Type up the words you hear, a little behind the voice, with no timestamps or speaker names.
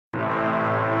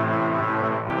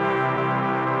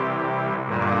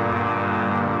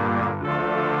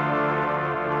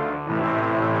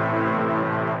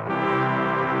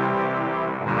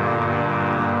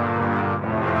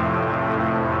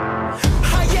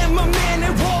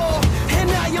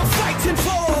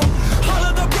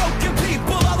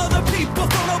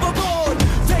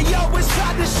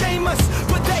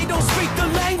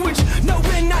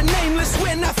nameless,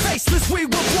 we're not faceless, we were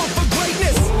born for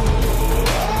greatness.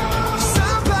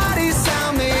 Somebody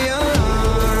sound the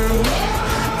alarm.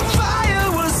 A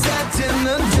fire was set in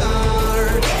the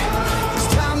dark. It's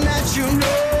time that you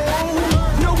know.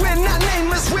 No, we're not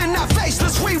nameless, we're not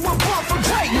faceless, we were born for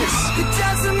greatness. It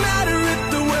doesn't matter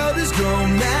if the world is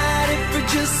gone mad, if we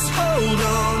just hold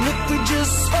on, if we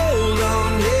just hold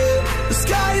on, yeah. The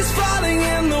sky is falling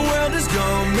and the world is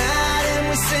gone mad, and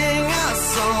we sing our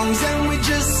songs and we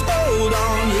just hold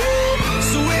on, yeah.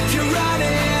 So if you're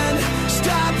running,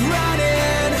 stop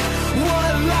running.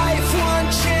 One life, one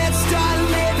chance, start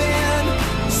living.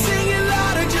 Sing it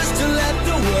louder just to let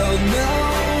the world know.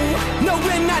 No,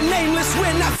 we're not nameless,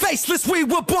 we're not faceless, we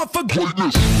were born for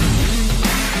greatness.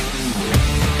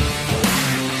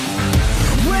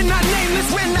 We're not nameless,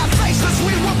 we're not faceless,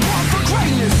 we were born for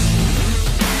greatness.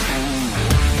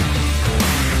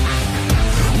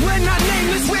 We're not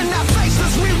nameless, we're not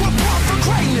faceless, we were born for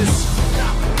greatness.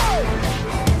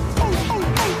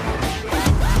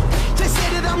 They say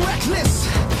that I'm reckless,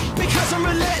 because I'm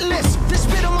relentless. They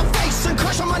spit on my face and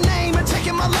crush on my name and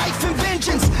taking my life in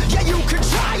vengeance. Yeah, you could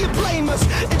try and blame us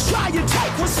and try and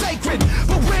take what's sacred,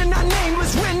 but we're not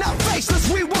nameless, we're not faceless,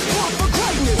 we were born for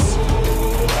greatness.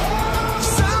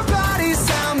 Somebody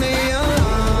sound the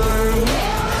alarm.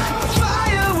 A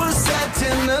fire was set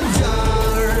in the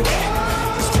dark.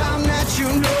 It's time that you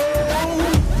know.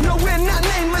 No, we're not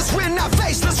nameless, we're not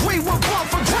faceless, we were born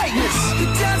for greatness.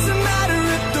 It doesn't matter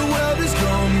if the world is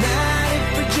gone mad, if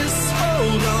we just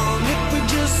hold on, if we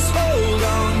just hold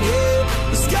on, yeah.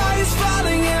 The sky is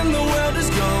falling and the world is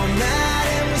gone mad,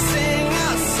 and we sing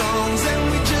our songs and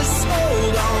we just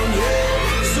hold on,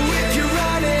 yeah. So if you're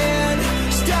running,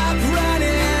 stop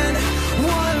running.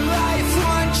 One life,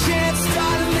 one chance,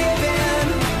 start living.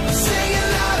 Sing it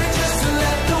louder just to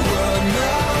let the world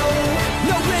know.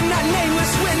 No, we're not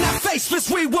nameless, we're not faceless,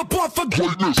 we were born for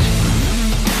greatness.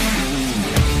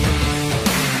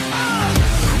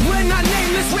 We're not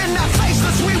nameless, we're not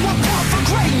faceless, we were born for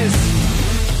greatness.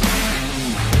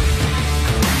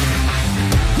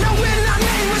 No, we're not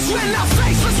nameless, we're not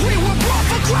faceless, we were born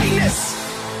for greatness.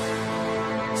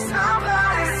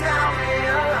 Somebody sound the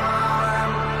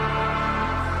alarm.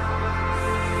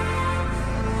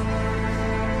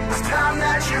 It's time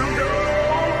that you know.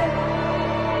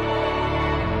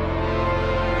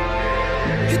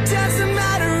 It doesn't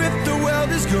matter if the world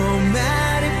is gone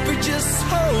mad, if we just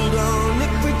hold on,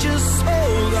 if we just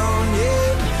hold on,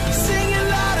 yeah. Sing it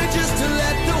louder just to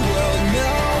let the world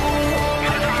know.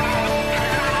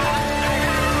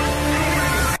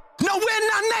 No, we're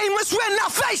not nameless, we're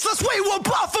not faceless, we were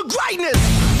born for greatness.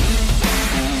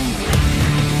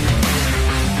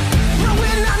 No,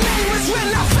 we're not nameless,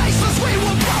 we're not faceless, we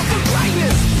were born for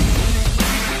greatness.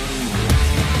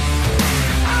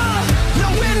 No,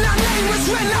 we're not nameless,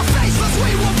 we're not faceless,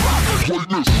 we were born for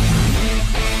greatness.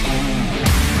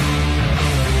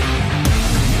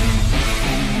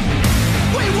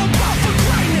 We were born for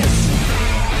greatness.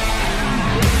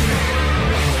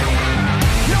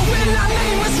 No, we're not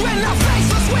nameless, we're not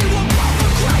faceless, we were born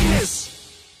for greatness.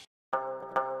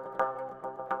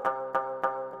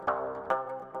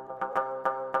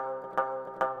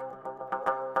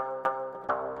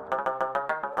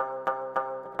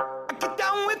 Get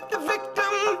down with the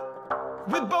victim.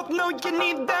 We both know you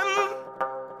need them.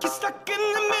 You're stuck in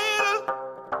the middle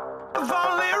of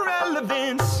all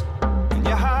irrelevance.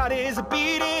 Your heart is a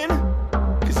beating,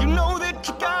 cause you know that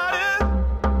you gotta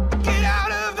get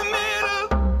out of the middle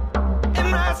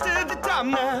and rise to the top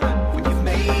now. When you've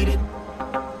made it,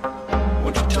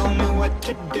 won't you tell me what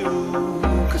to do?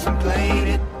 Cause I'm playing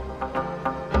it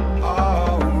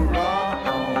all wrong.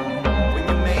 When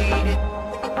you made it,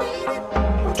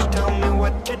 won't you tell me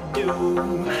what to do?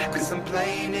 Cause I'm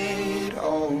playing it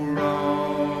all wrong.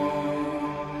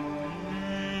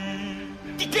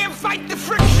 You can't fight the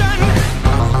friction,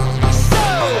 so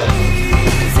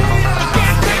you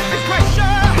can't take the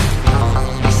pressure,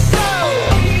 so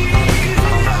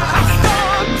I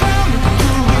start down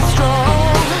to be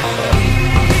strong.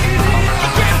 You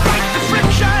can't fight the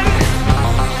friction,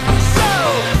 so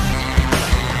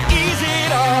ease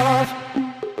it off.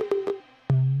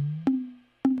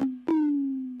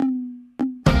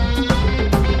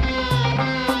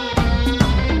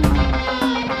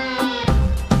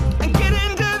 And get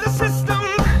into the system.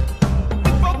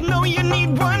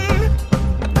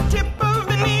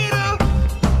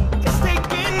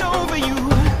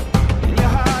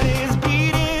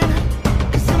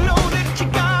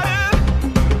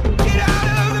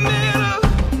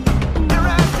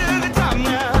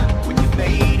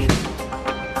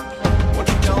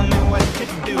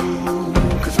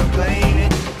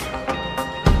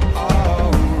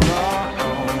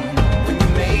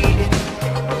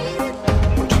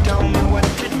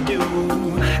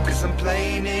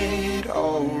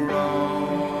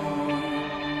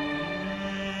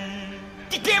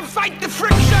 fight the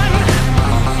friction.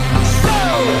 So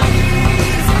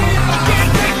you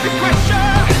can't take the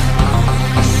pressure.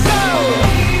 So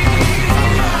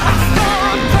I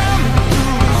start from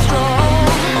too strong.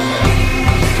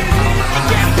 You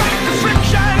can't fight the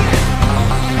friction.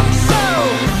 So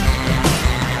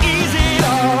ease it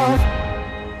off.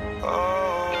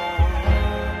 Oh,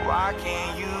 why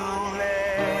can't you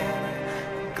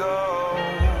let go?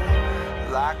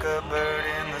 Like a bird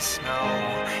in the snow.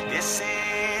 This is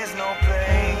no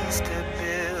place to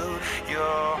build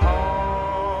your home.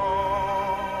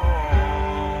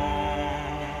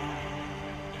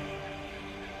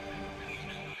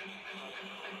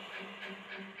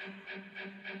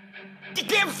 You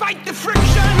can't fight the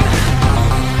friction.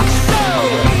 So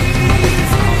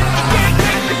you can't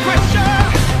take the pressure.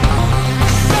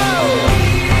 So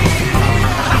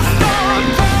I start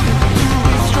from too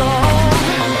strong.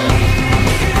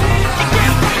 You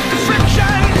can't fight the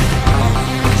friction.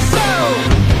 So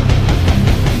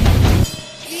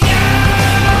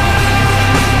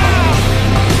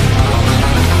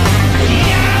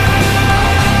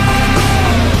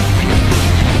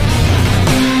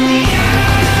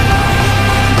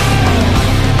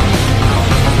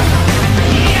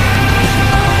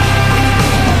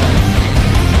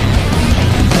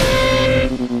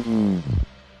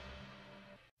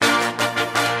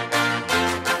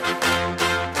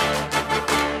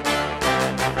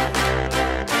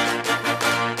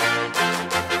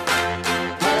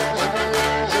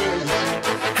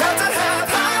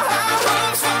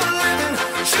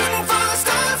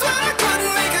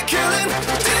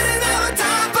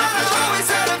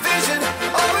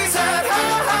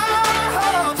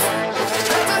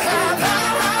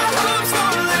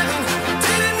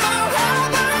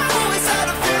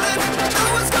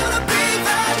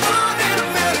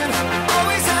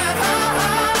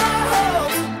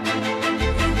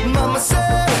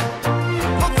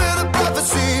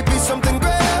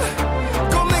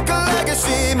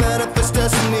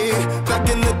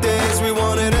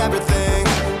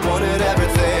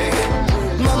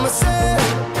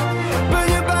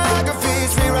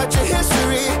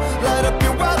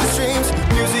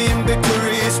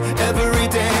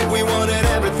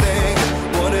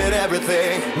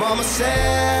Mama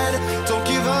said, don't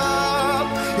give up,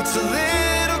 it's a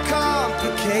little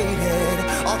complicated.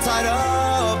 All tied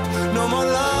up, no more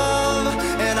love,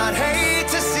 and I'd hate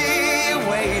to see you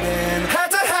waiting. Had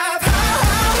to have high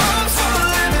hopes for a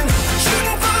living,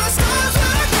 shooting for the stars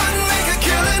when I couldn't make a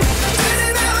killing.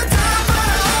 Didn't have a time, but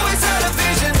I always had a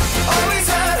vision, always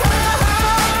had high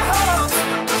hopes.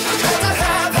 Had to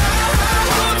have high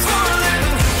hopes for a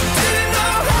living, didn't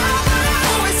know how, but I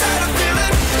always had a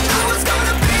feeling I was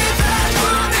gonna be that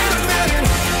one in a million.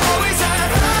 Always had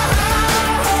high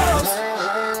hopes.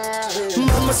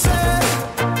 Mama said,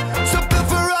 something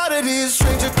for oddities,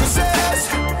 stranger cruises.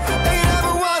 Ain't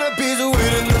ever wannabes,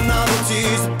 waiting the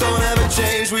novelties that don't ever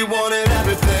change. We wanted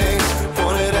everything,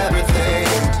 wanted everything.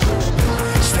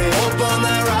 Stay up on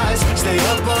that rise, stay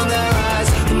up on that rise,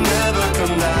 never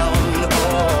come down.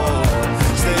 Oh,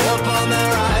 stay up on that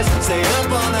rise, stay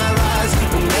up on that rise,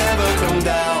 never come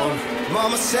down.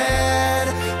 Mama said,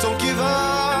 don't give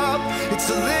up, it's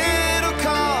a little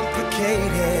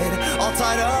complicated. All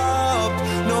tied up,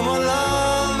 no more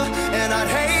love, and I'd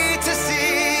hate to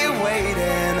see you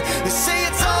waiting. They say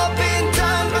it's all been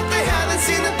done, but they haven't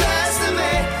seen the best of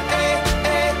me.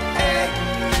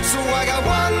 So I got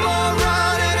one more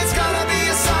run, and it's gonna be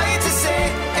a sight to see.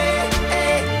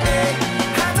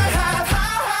 Had to have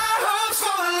high hopes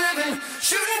for a living,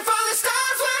 shooting for the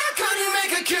stars when I couldn't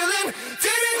make a killing.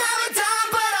 Didn't have a dime,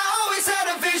 but I always had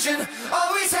a vision,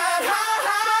 always had high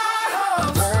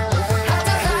hopes. Had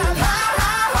to have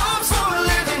high hopes for a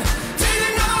living,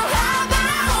 didn't know how, but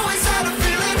I always had a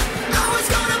feeling I was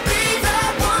gonna be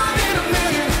that one in a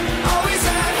million. Always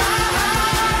had high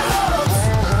hopes.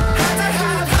 Had to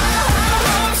have high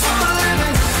hopes for a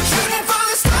living, shooting for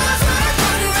the stars when I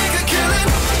couldn't make a killing.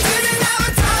 Didn't have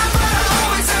a time, but I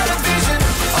always had a vision,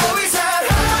 always had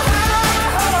high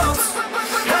hopes.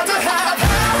 Had to have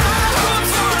high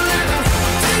hopes for a living,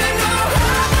 didn't know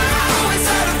how, but I always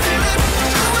had a feeling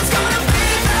I was gonna be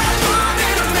that one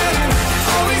in a million.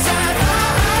 Always had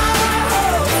high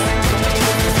hopes.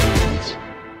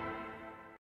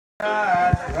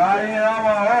 Riding it on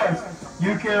my horse.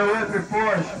 You can whip your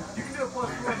Porsche. You can do a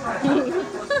Porsche.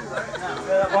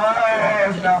 My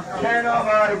horse now. Can't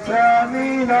nobody tell me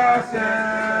nothing.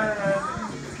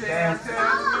 Can't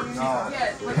tell me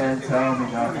nothing. Can't tell me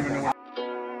nothing.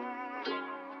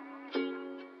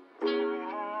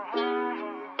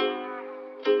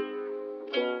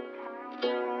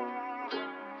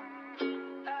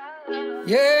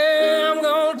 Yeah, I'm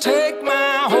gonna take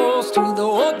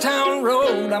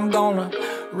I'm gonna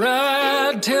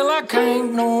ride till I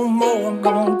can't no more. I'm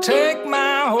gonna take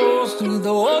my horse through the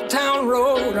old town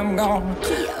road. I'm gonna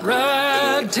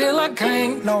ride till I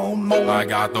can't no more. I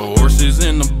got the horses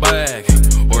in the back,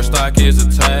 horse stock is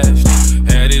attached.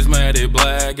 Head is matted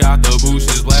black, got the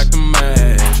bushes black to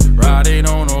match. Riding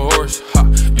on a horse, ha,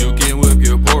 you can whip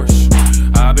your Porsche.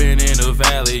 I've been in the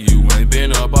valley, you ain't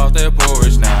been up off that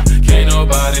porch. Now, can't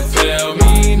nobody tell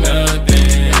me nothing.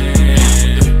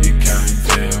 You can't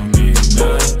tell me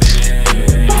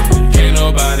nothing. Can't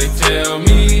nobody tell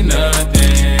me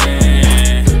nothing.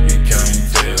 You can't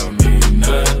tell me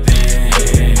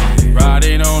nothing.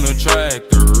 Riding on a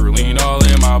tractor, lean all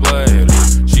in my bladder.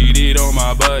 Cheated on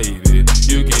my baby,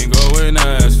 you can go and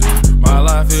ask her. My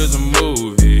life is a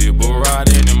movie, bull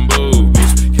riding in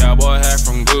boobies. Cowboy hat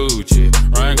from Gucci,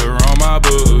 Wrangler on my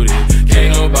booty.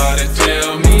 Can't nobody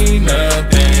tell me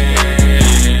nothing.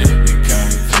 You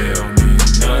can't tell me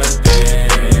nothing.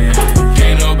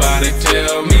 Can't nobody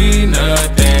tell me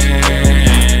nothing.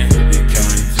 You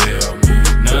can't tell me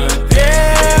nothing.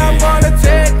 Yeah, I'm gonna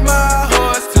take my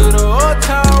horse to the old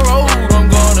town road. I'm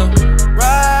gonna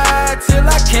ride till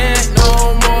I can't no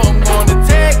more. I'm gonna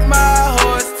take my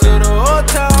horse to the old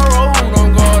town road.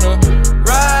 I'm gonna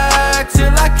ride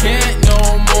till I can't no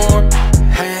more.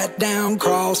 Hat down,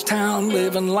 cross town,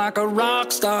 living like a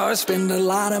rock star. Spend a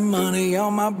lot of money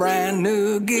on my brand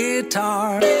new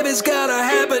guitar. Baby's got a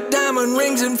habit, diamond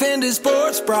rings and Fendi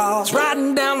sports bras.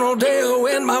 Riding down Rodeo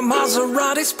in my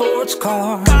Maserati sports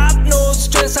car. Got no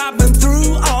stress, I've been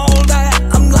through all that.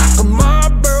 I'm like a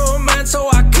Marlboro man, so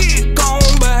I keep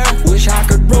going back. Wish I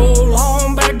could roll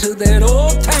on back to that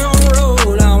old town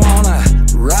road. I wanna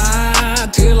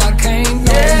ride till I can't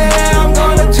no Yeah, more. I'm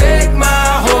gonna take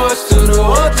my horse to the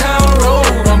old town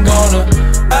road. I'm gonna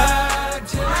ride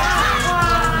till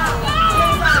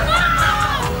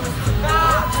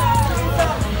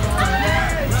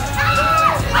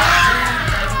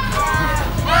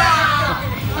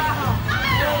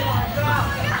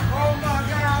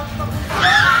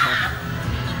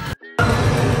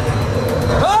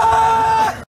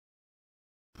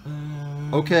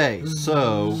Okay,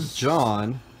 so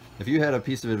John, if you had a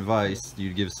piece of advice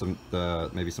you'd give some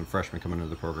maybe some freshmen coming into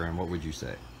the program, what would you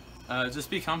say? Just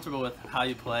be comfortable with how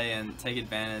you play and take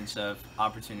advantage of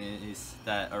opportunities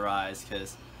that arise,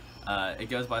 because it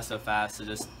goes by so fast. So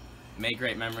just make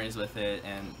great memories with it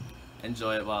and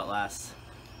enjoy it while it lasts.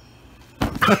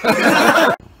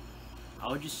 I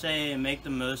would just say make the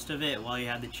most of it while you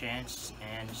have the chance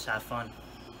and just have fun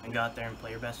and go out there and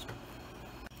play your best.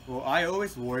 Well, I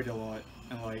always worried a lot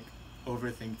and like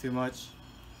overthink too much,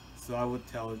 so I would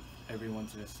tell everyone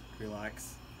to just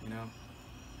relax, you know?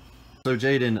 So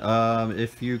Jaden,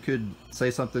 if you could say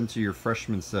something to your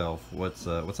freshman self, what's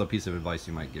a piece of advice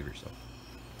you might give yourself?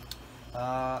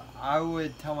 I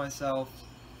would tell myself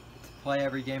to play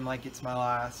every game like it's my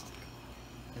last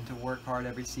and to work hard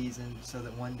every season so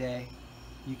that one day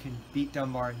you can beat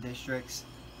Dunbar in districts,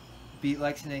 beat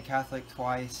Lexington Catholic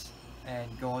twice, and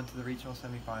go on to the regional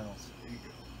semifinals.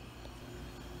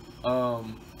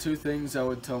 Two things I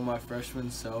would tell my freshman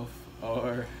self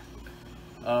are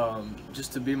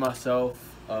just to be myself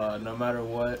no matter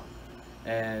what,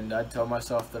 and I'd tell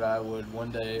myself that I would one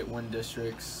day win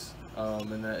districts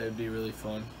and that it'd be really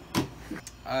fun.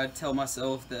 I'd tell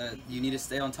myself that you need to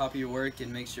stay on top of your work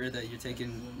and make sure that you're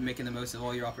making the most of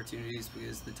all your opportunities,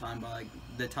 because the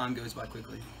time goes by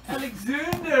quickly.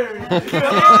 Alexander!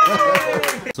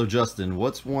 So Justin,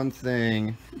 what's one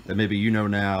thing that maybe you know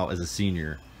now as a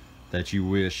senior that you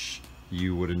wish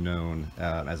you would have known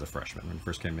as a freshman when you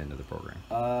first came into the program?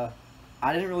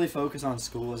 I didn't really focus on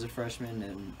school as a freshman,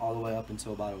 and all the way up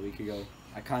until about a week ago.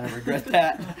 I kind of regret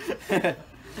that.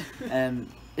 And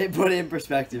it put it in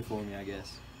perspective for me, I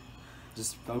guess.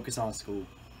 Just focus on school.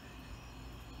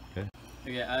 Okay.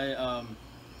 Okay, I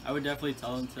would definitely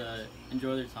tell them to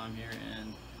enjoy their time here,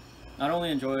 and not only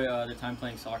enjoy their time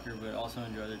playing soccer, but also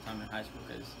enjoy their time in high school,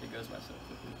 because it goes by so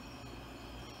quickly.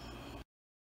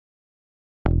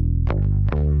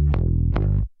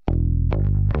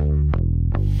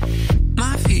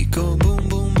 My feet go boom,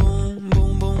 boom, boom,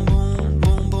 boom, boom, boom,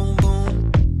 boom, boom,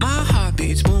 boom. My heart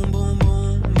beats boom, boom,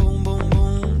 boom, boom, boom,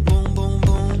 boom, boom, boom,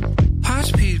 boom. Heart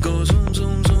speed goes zoom,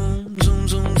 zoom, zoom, zoom,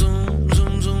 zoom, zoom,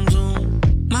 zoom, zoom, zoom.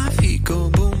 My feet go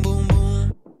boom, boom,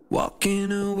 boom.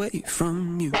 Walking away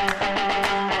from you.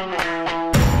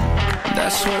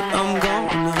 That's what I'm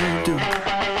gonna do.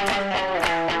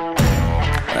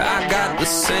 I got the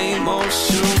same old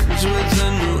shoes with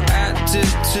a new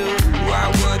attitude. Why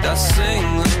would I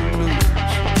sing the blues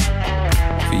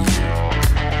for you?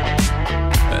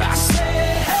 I say,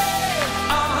 hey,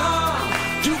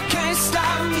 you can't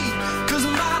stop me, 'cause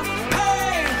my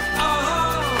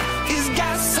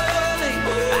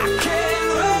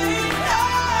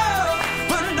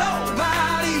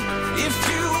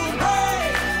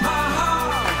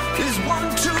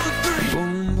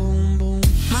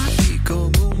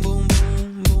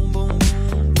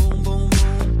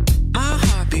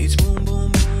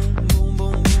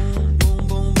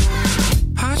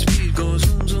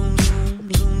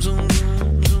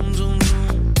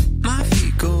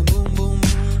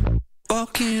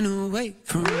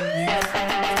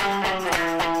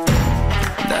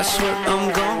that's what I'm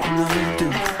gonna do.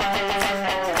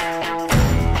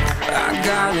 I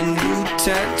got a new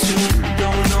tattoo,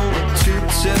 don't know what to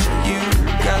tell you.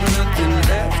 Got nothing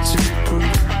left to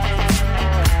prove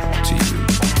to you.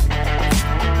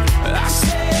 I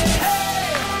said, hey,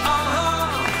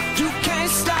 you can't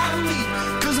stop me,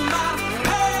 'cause my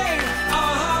pain,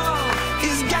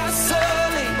 is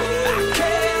gasoline. I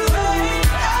can't wait,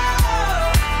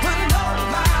 but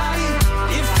nobody,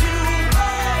 if you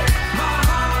break my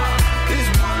heart, is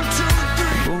 1, 2,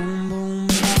 3. Boom, boom.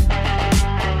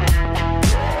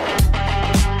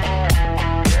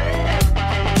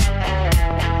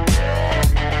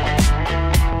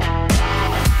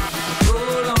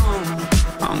 Hold on,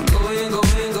 I'm going,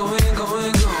 going, going,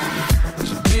 going, going.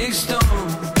 There's a big storm,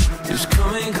 it's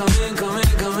coming, coming,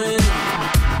 coming, coming.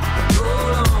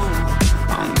 Hold on,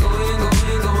 I'm going,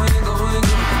 going, going, going, going.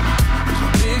 There's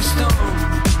a big storm,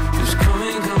 it's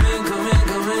coming, coming, coming,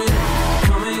 coming.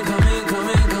 Coming, coming,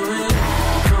 coming, coming.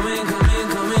 Coming, coming,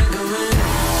 coming, coming.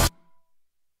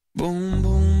 Boom,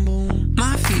 boom, boom.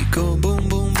 My feet go boom,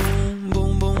 boom, boom,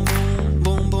 boom, boom, boom,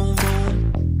 boom, boom,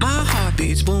 boom. My heart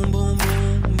beats boom, boom,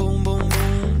 boom, boom, boom, boom,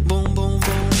 boom, boom,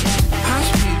 boom. High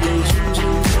speed goes zoom,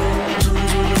 zoom, zoom, zoom,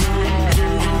 zoom, zoom,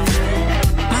 zoom, zoom.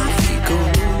 My feet go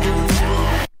boom, boom, boom.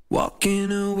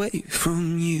 Walking away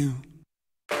from you.